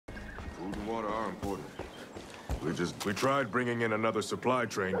Food and water are important. We tried bringing in another supply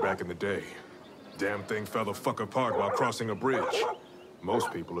train back in the day. Damn thing fell the fuck apart while crossing a bridge.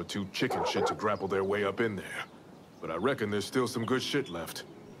 Most people are too chicken shit to grapple their way up in there. But I reckon there's still some good shit left.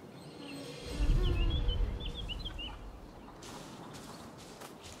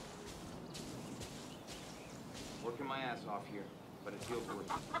 Working my ass off here, but it feels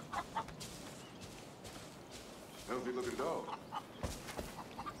worth it. Healthy looking dog.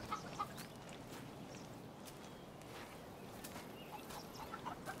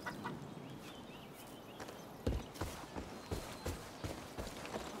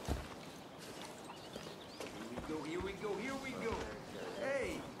 Here we go.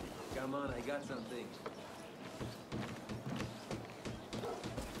 Hey! Come on, I got something.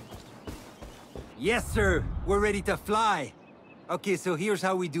 Yes, sir! We're ready to fly! Okay, so here's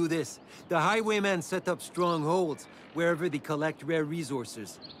how we do this. The Highwaymen set up strongholds wherever they collect rare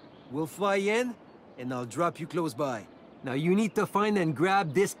resources. We'll fly in, and I'll drop you close by. Now you need to find and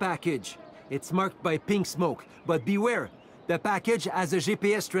grab this package. It's marked by pink smoke, but beware, the package has a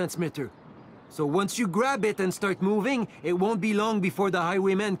GPS transmitter. So once you grab it and start moving, it won't be long before the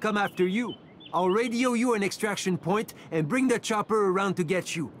Highwaymen come after you. I'll radio you an extraction point and bring the chopper around to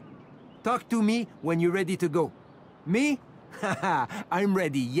get you. Talk to me when you're ready to go. Me? Haha, I'm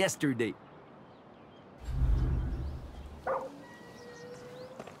ready yesterday.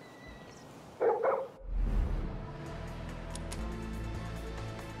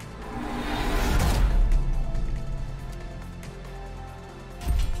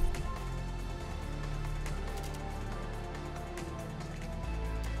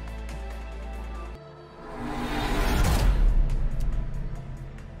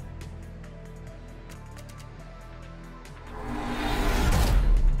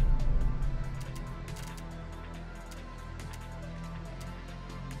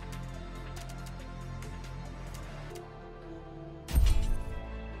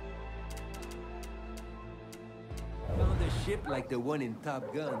 Found a ship like the one in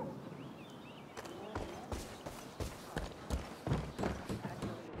Top Gun.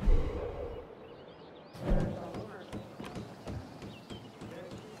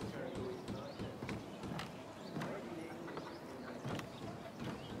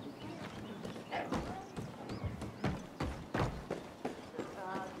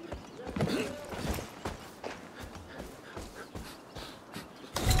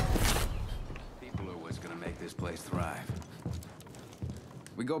 Place thrive.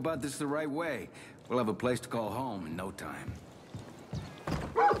 We go about this the right way, we'll have a place to call home in no time.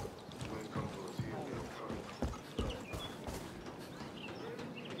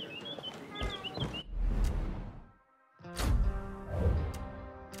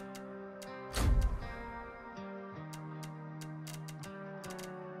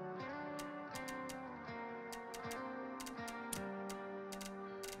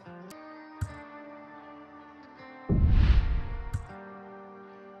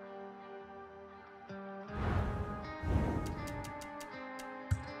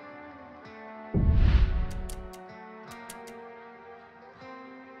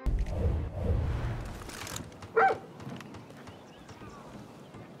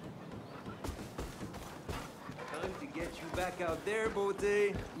 Back out there,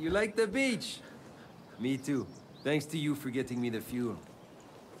 Bote. You like the beach? Me too. Thanks to you for getting me the fuel.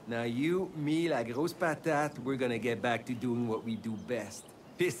 Now you, me, la grosse patate, we're gonna get back to doing what we do best.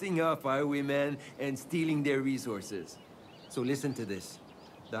 Pissing off Highwaymen and stealing their resources. So listen to this.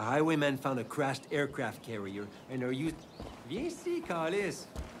 The Highwaymen found a crashed aircraft carrier and are used... Viens ici, Carlis.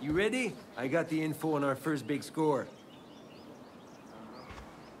 You ready? I got the info on our first big score.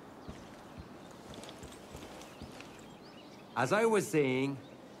 As I was saying,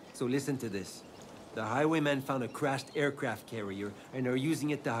 so listen to this. The Highwaymen found a crashed aircraft carrier and are using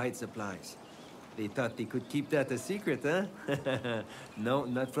it to hide supplies. They thought they could keep that a secret, huh? No,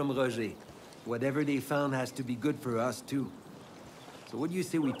 not from Roger. Whatever they found has to be good for us, too. So what do you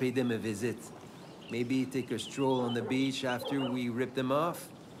say we pay them a visit? Maybe take a stroll on the beach after we rip them off?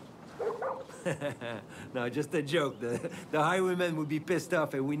 No, just a joke. The Highwaymen would be pissed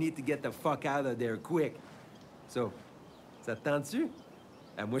off and we need to get the fuck out of there quick. So... Ça te tente-tu?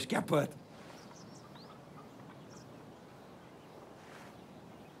 Ah, moi, je capote.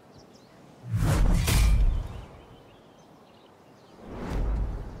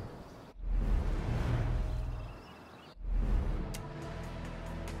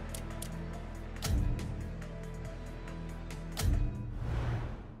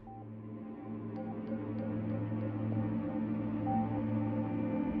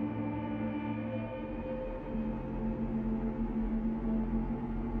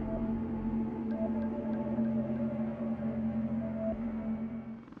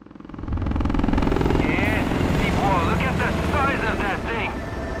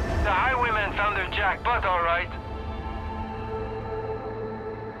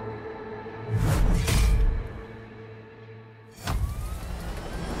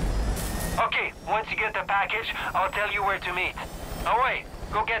 Once you get the package, I'll tell you where to meet. Oh wait,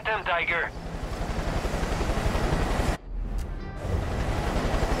 go get them, Tiger.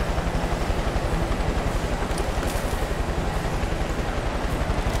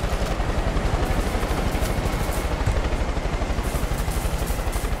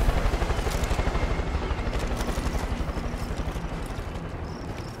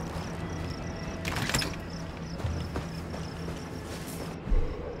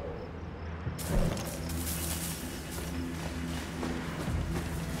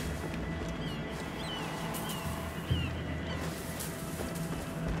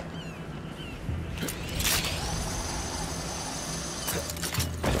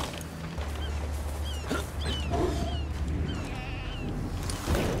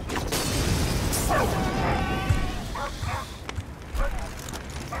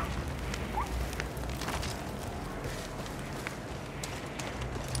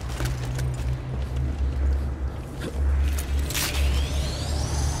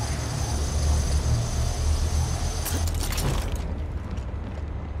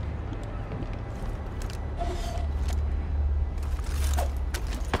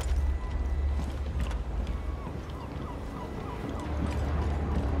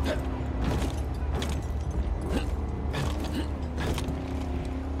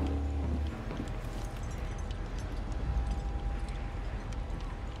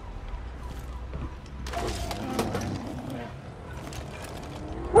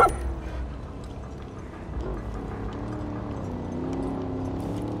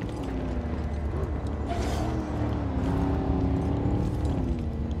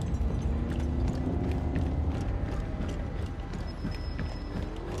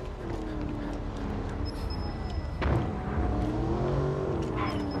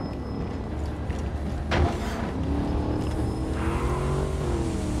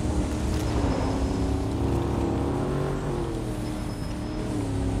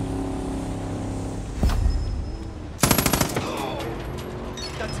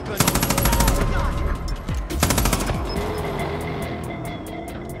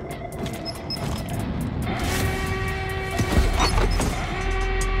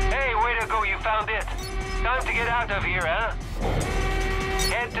 Time to get out of here, huh?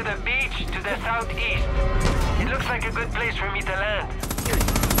 Head to the beach to the southeast. It looks like a good place for me to land.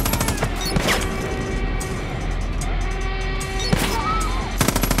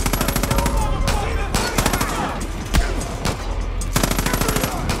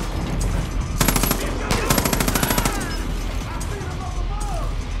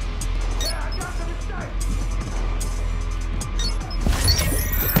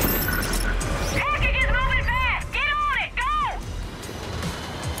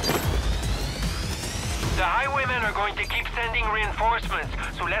 The Highwaymen are going to keep sending reinforcements,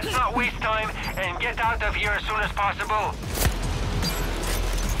 so let's not waste time and get out of here as soon as possible.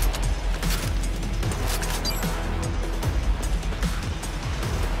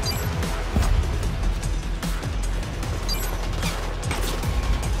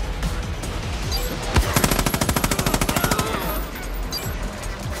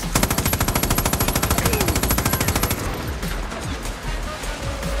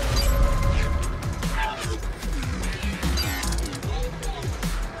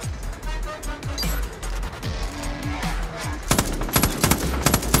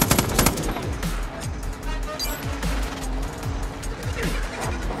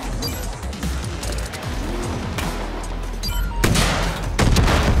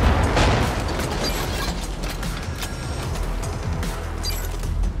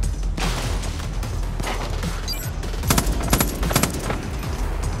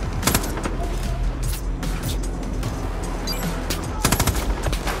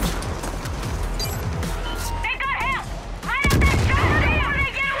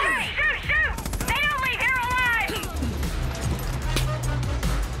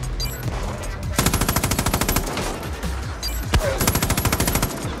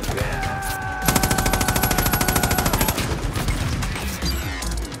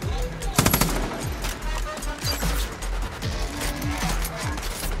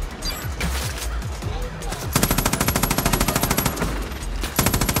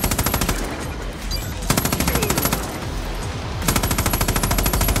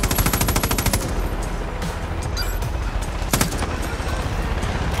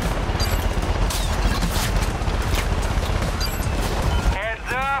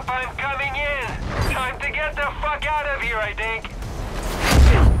 I think.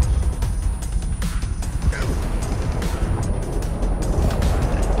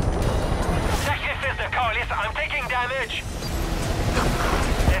 This is the car. Listen, I'm taking damage.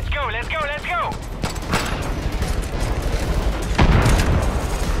 Let's go, let's go, let's go!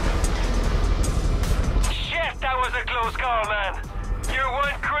 a close call, man. You're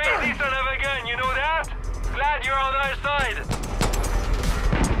one crazy son of a gun, you know that? Glad you're on our side.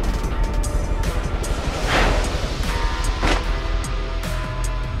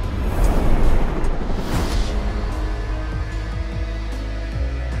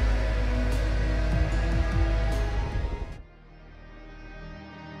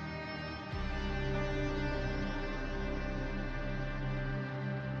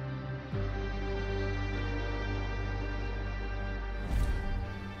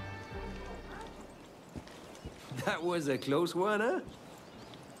 That was a close one, huh?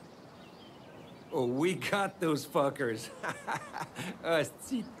 Oh, we got those fuckers.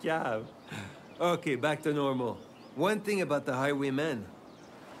 Hostie de cave. Okay, back to normal. One thing about the Highwaymen.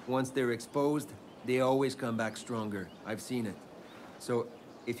 Once they're exposed, they always come back stronger. I've seen it. So,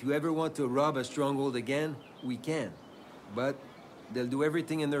 if you ever want to rob a stronghold again, we can. But they'll do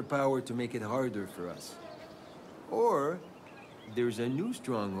everything in their power to make it harder for us. Or, there's a new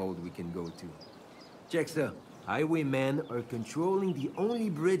stronghold we can go to. Check this out. Highwaymen are controlling the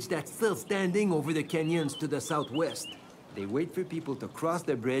only bridge that's still standing over the canyons to the southwest. They wait for people to cross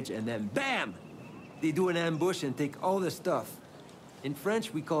the bridge and then BAM! They do an ambush and take all the stuff. In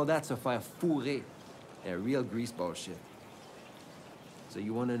French, we call that se faire fourrer. A real greaseball shit. So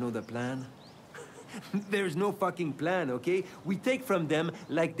you wanna know the plan? There's no fucking plan, okay? We take from them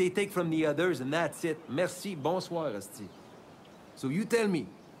like they take from the others and that's it. Merci, bonsoir, asti. So you tell me,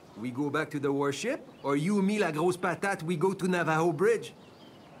 we go back to the warship, or you, me, la grosse patate, we go to Navajo Bridge?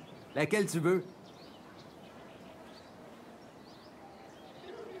 Laquelle tu veux?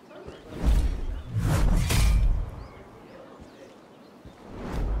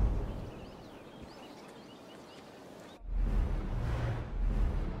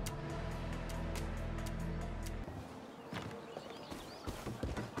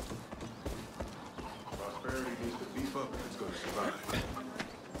 Prosperity needs to beef up if it's going to survive.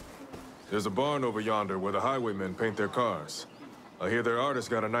 There's a barn over yonder where the Highwaymen paint their cars. I hear their artists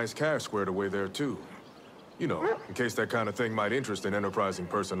got a nice cache squared away there, too. You know, in case that kind of thing might interest an enterprising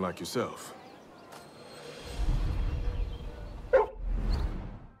person like yourself.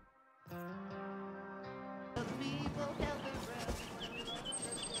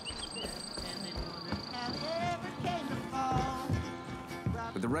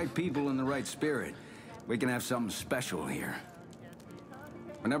 With the right people and the right spirit, we can have something special here.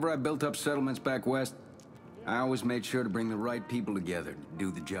 Whenever I built up settlements back west, I always made sure to bring the right people together to do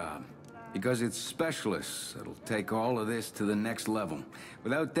the job. Because it's specialists that'll take all of this to the next level.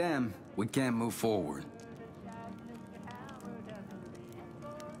 Without them, we can't move forward.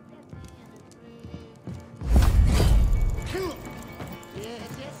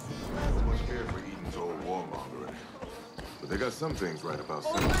 Everyone's scared for Eden's old warmongering. But they got some things right about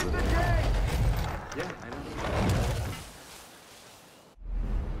some. Yeah, I know.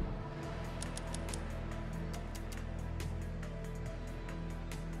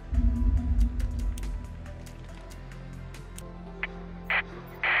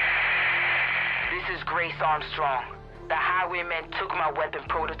 Armstrong. The Highwaymen took my weapon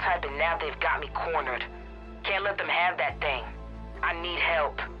prototype and now they've got me cornered. Can't let them have that thing. I need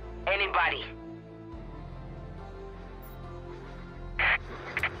help. Anybody.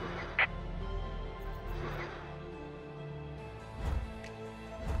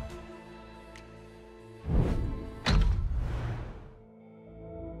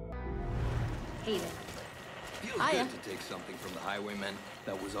 Hey there. Feels Hiya. good to take something from the Highwaymen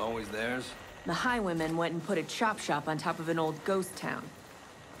that was always theirs. The Highwaymen went and put a chop shop on top of an old ghost town.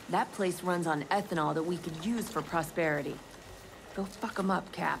 That place runs on ethanol that we could use for prosperity. Go fuck 'em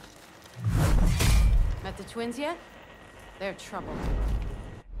up, Cap. Met the twins yet? They're trouble.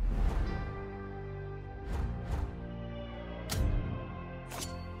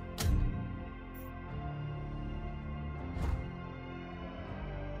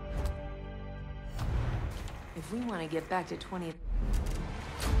 If we want to get back to 20th...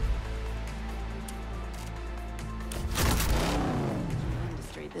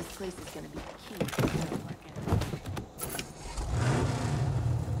 industry, this place is going to be key.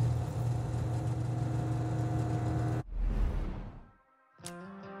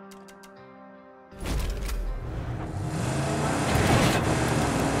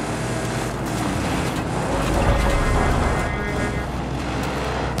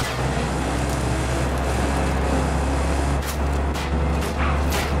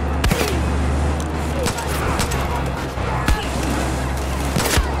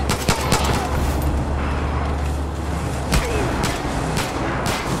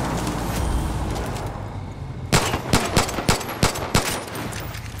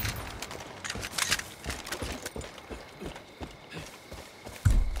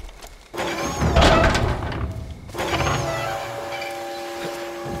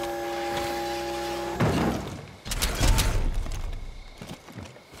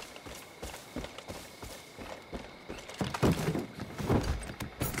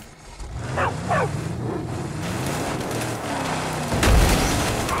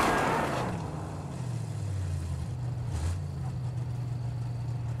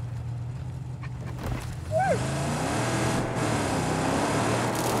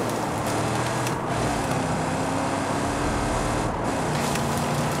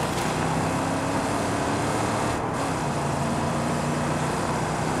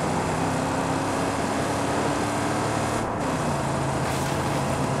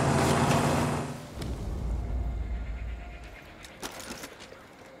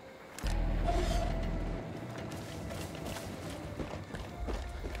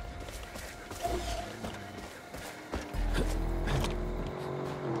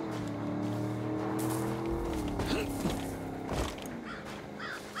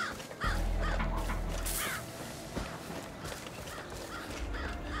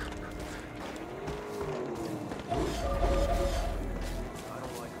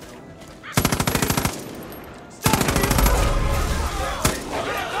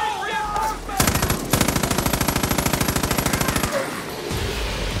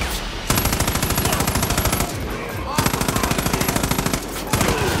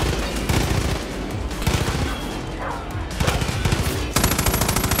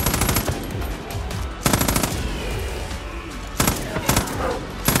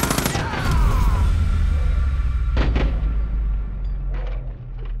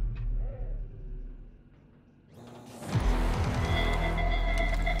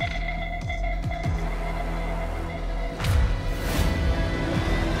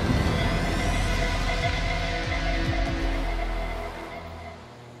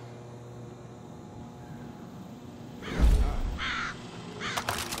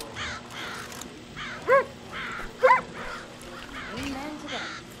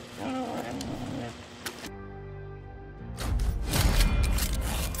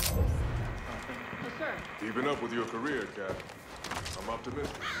 Keeping up with your career, Cap. I'm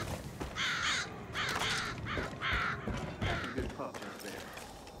optimistic. That's a good pup right there.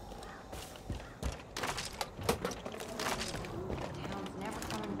 Town's never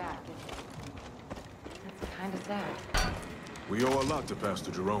coming back, is it? That's kind of sad. We owe a lot to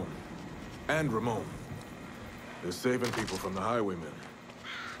Pastor Jerome. And Ramon. They're saving people from the Highwaymen.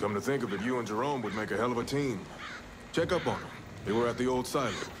 Come to think of it, you and Jerome would make a hell of a team. Check up on them. They were at the old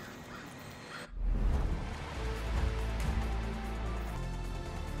silo.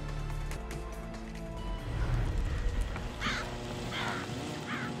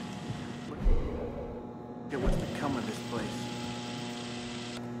 Look at what's become of this place.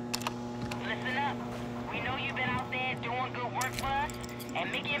 Listen up. We know you've been out there doing good work for us.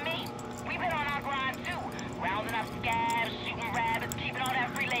 And Mickey and me, we've been on our grind too. Rounding up scabs, shooting rabbits, keeping all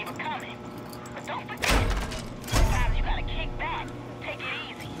that free labor coming. But don't forget, sometimes you gotta kick back. Take it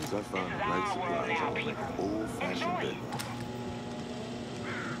easy. Since I found This the is right our world supplies, now, I'll make people. old-fashioned Enjoy bed. it.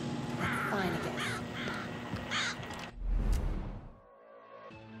 Fine, I guess.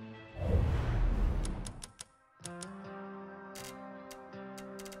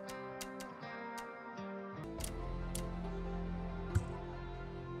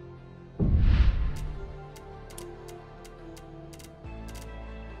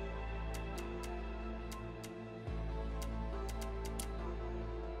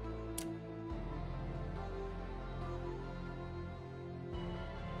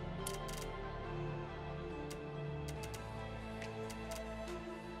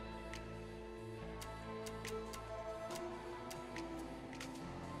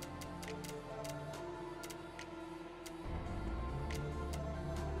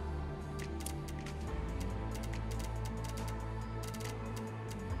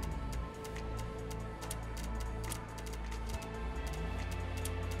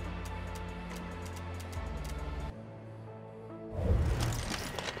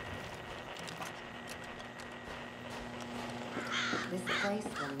 This place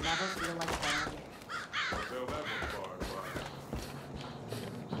will never feel like home again. Tell that one far, far.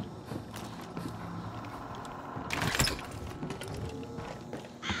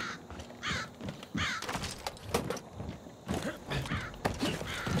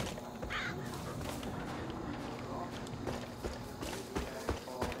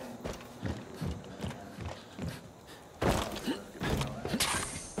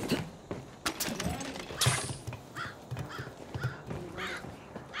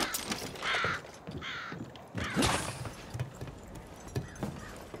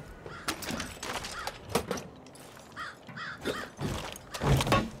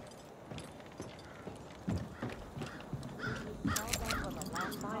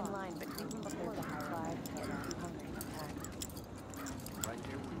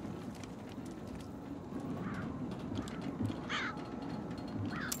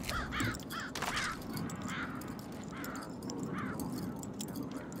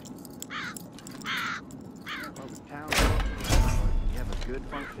 Good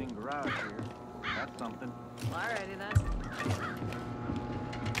functioning garage here. That's something. Alrighty then.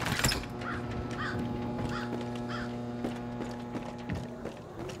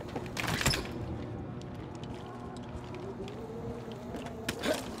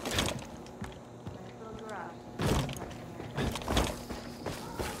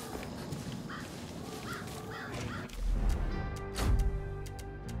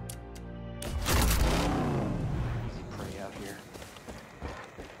 Pretty out here.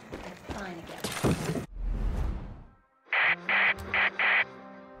 Fine again.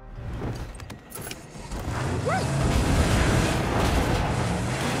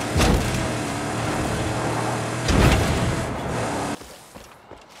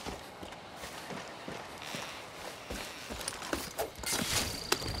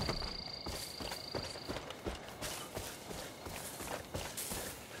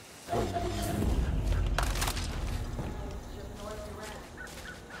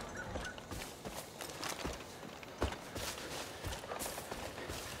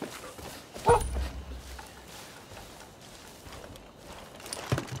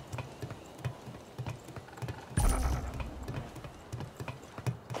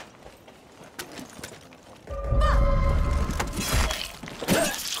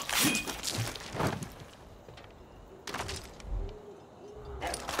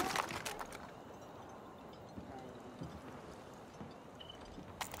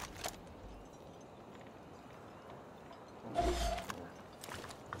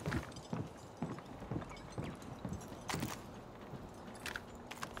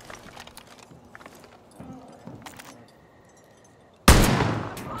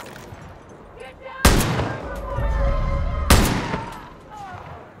 Get down!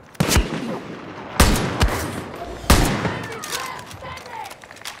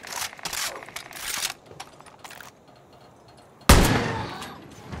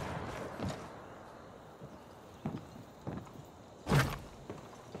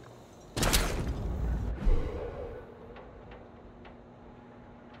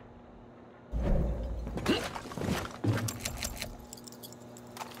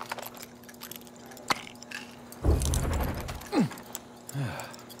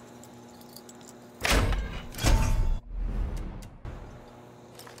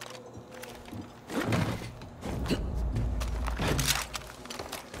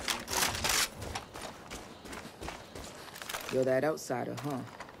 You're that outsider, huh?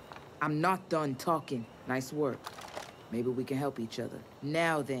 I'm not done talking. Nice work. Maybe we can help each other.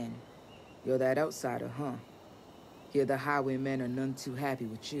 Now then, you're that outsider, huh? Hear the Highwaymen are none too happy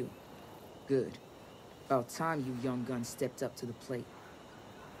with you. Good. About time you young guns stepped up to the plate.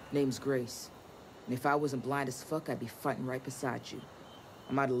 Name's Grace. And if I wasn't blind as fuck, I'd be fighting right beside you.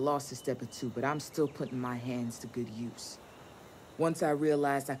 I might have lost a step or two, but I'm still putting my hands to good use. Once I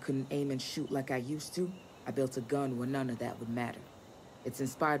realized I couldn't aim and shoot like I used to, I built a gun where none of that would matter. It's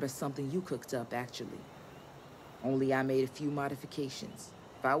inspired by something you cooked up, actually. Only I made a few modifications.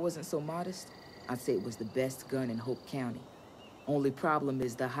 If I wasn't so modest, I'd say it was the best gun in Hope County. Only problem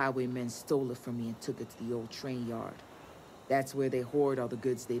is the Highwaymen stole it from me and took it to the old train yard. That's where they hoard all the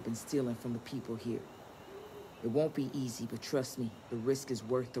goods they've been stealing from the people here. It won't be easy, but trust me, the risk is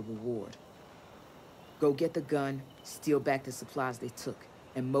worth the reward. Go get the gun, steal back the supplies they took,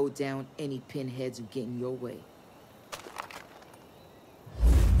 and mow down any pinheads who get in your way.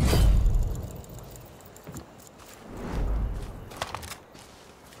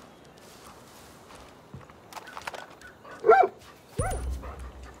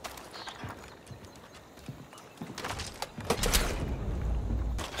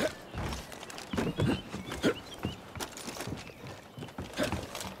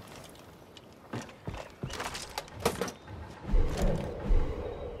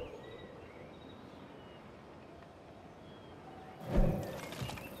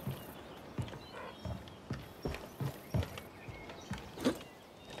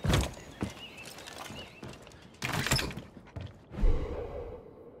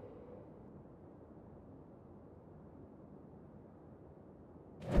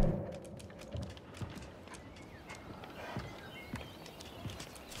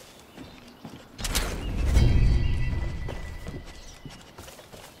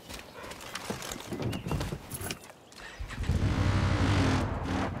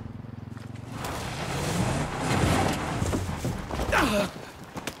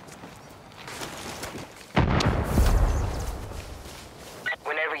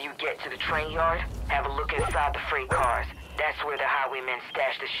 Whenever you get to the train yard, have a look inside the freight cars. That's where the Highwaymen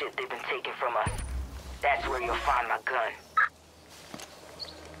stash the shit they've been taking from us. That's where you'll find my gun.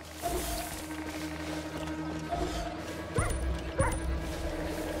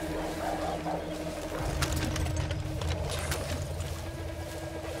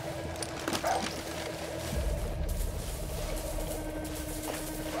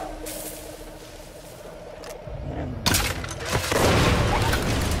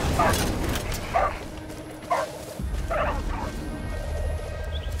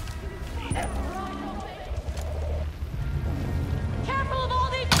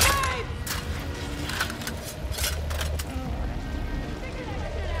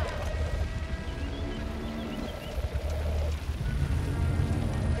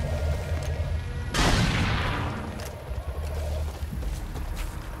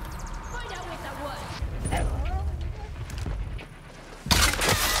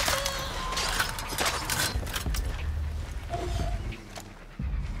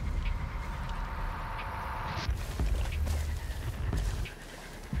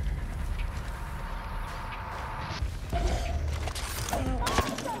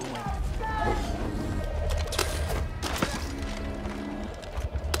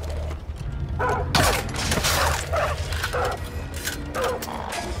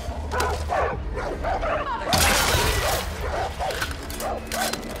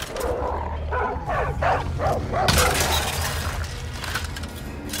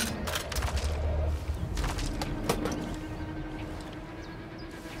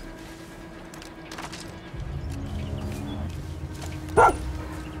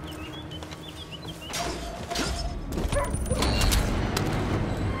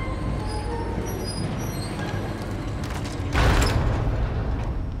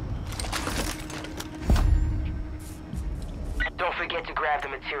 Don't forget to grab the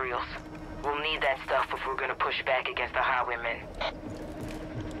materials. We'll need that stuff if we're gonna push back against the Highwaymen.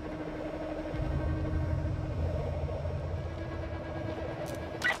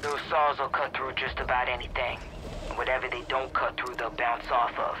 Those saws will cut through just about anything. Whatever they don't cut through, they'll bounce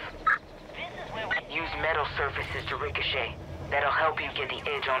off of. Use metal surfaces to ricochet. That'll help you get the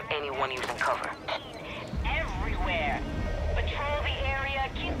edge on anyone using cover. Everywhere. Patrol the area,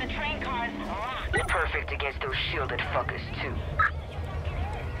 keep the train cars locked. Perfect against those shielded fuckers, too.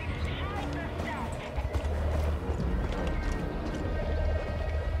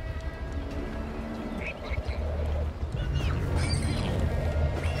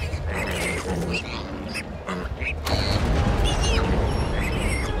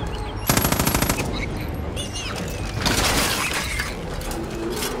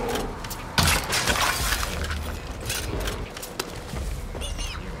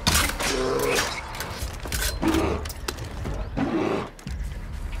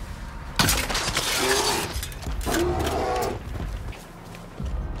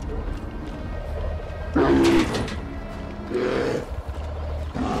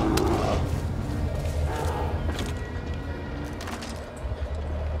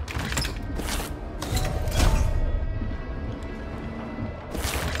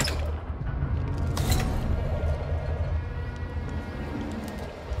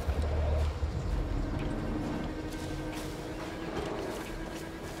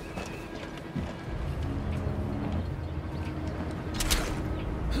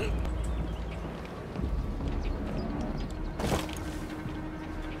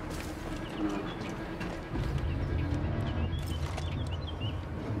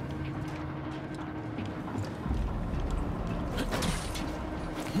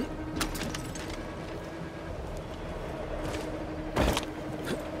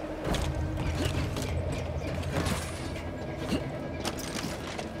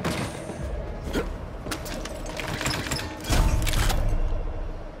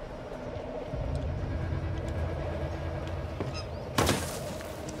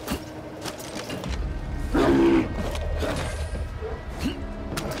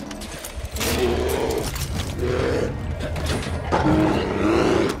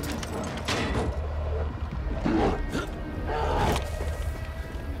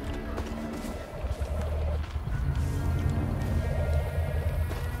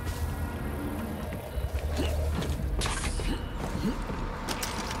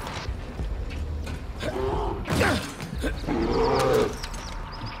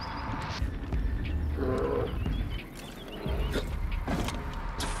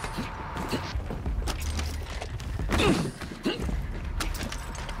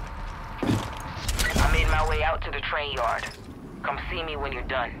 Out to the train yard. Come see me when you're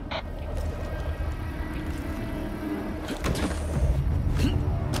done.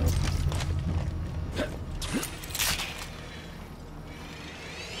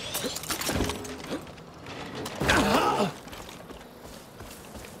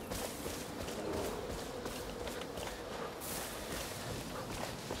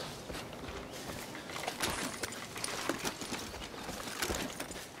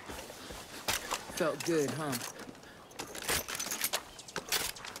 Felt good, huh?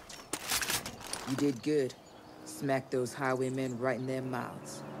 You did good. Smack those highwaymen right in their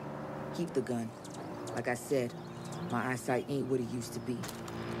mouths. Keep the gun. Like I said, my eyesight ain't what it used to be.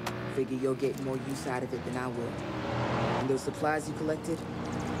 Figure you'll get more use out of it than I will. And those supplies you collected,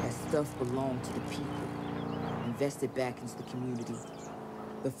 that stuff belonged to the people. Invest it back into the community.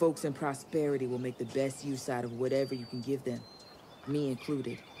 The folks in Prosperity will make the best use out of whatever you can give them, me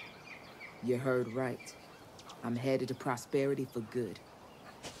included. You heard right. I'm headed to Prosperity for good.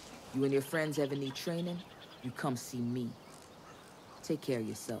 You and your friends ever need training, you come see me. Take care of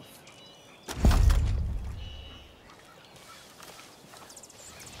yourself.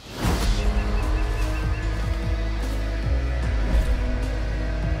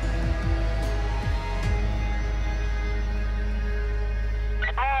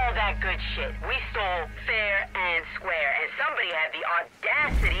 All that good shit. We stole fair and square, and somebody had the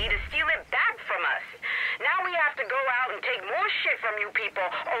audacity to steal it back from us. Now we have to go out and take more shit from you people,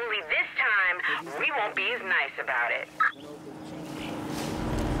 only this time, we won't be as nice about it.